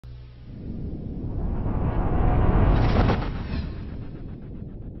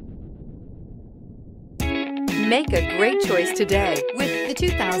Make a great choice today with the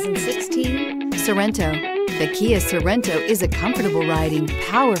 2016 Sorento. The Kia Sorento is a comfortable riding,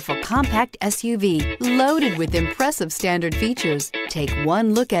 powerful compact SUV loaded with impressive standard features. Take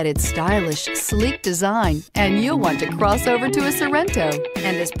one look at its stylish, sleek design and you'll want to cross over to a Sorento,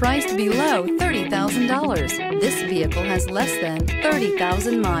 and is priced below $30,000. This vehicle has less than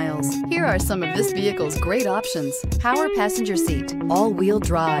 30,000 miles. Here are some of this vehicle's great options: power passenger seat, all-wheel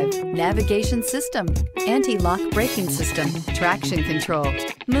drive, navigation system, anti-lock braking system, traction control,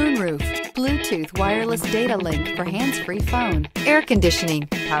 moonroof, Bluetooth wireless data link for hands-free phone, air conditioning,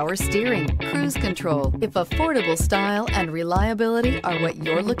 power steering, cruise control. If affordable style and reliability are what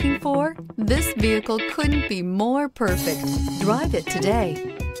you're looking for, this vehicle couldn't be more perfect. Drive it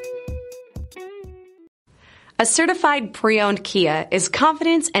today. A certified pre-owned Kia is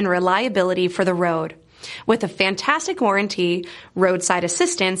confidence and reliability for the road. With a fantastic warranty, roadside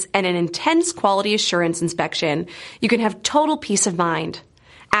assistance, and an intense quality assurance inspection, you can have total peace of mind.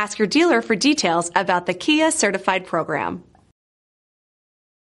 Ask your dealer for details about the Kia Certified program.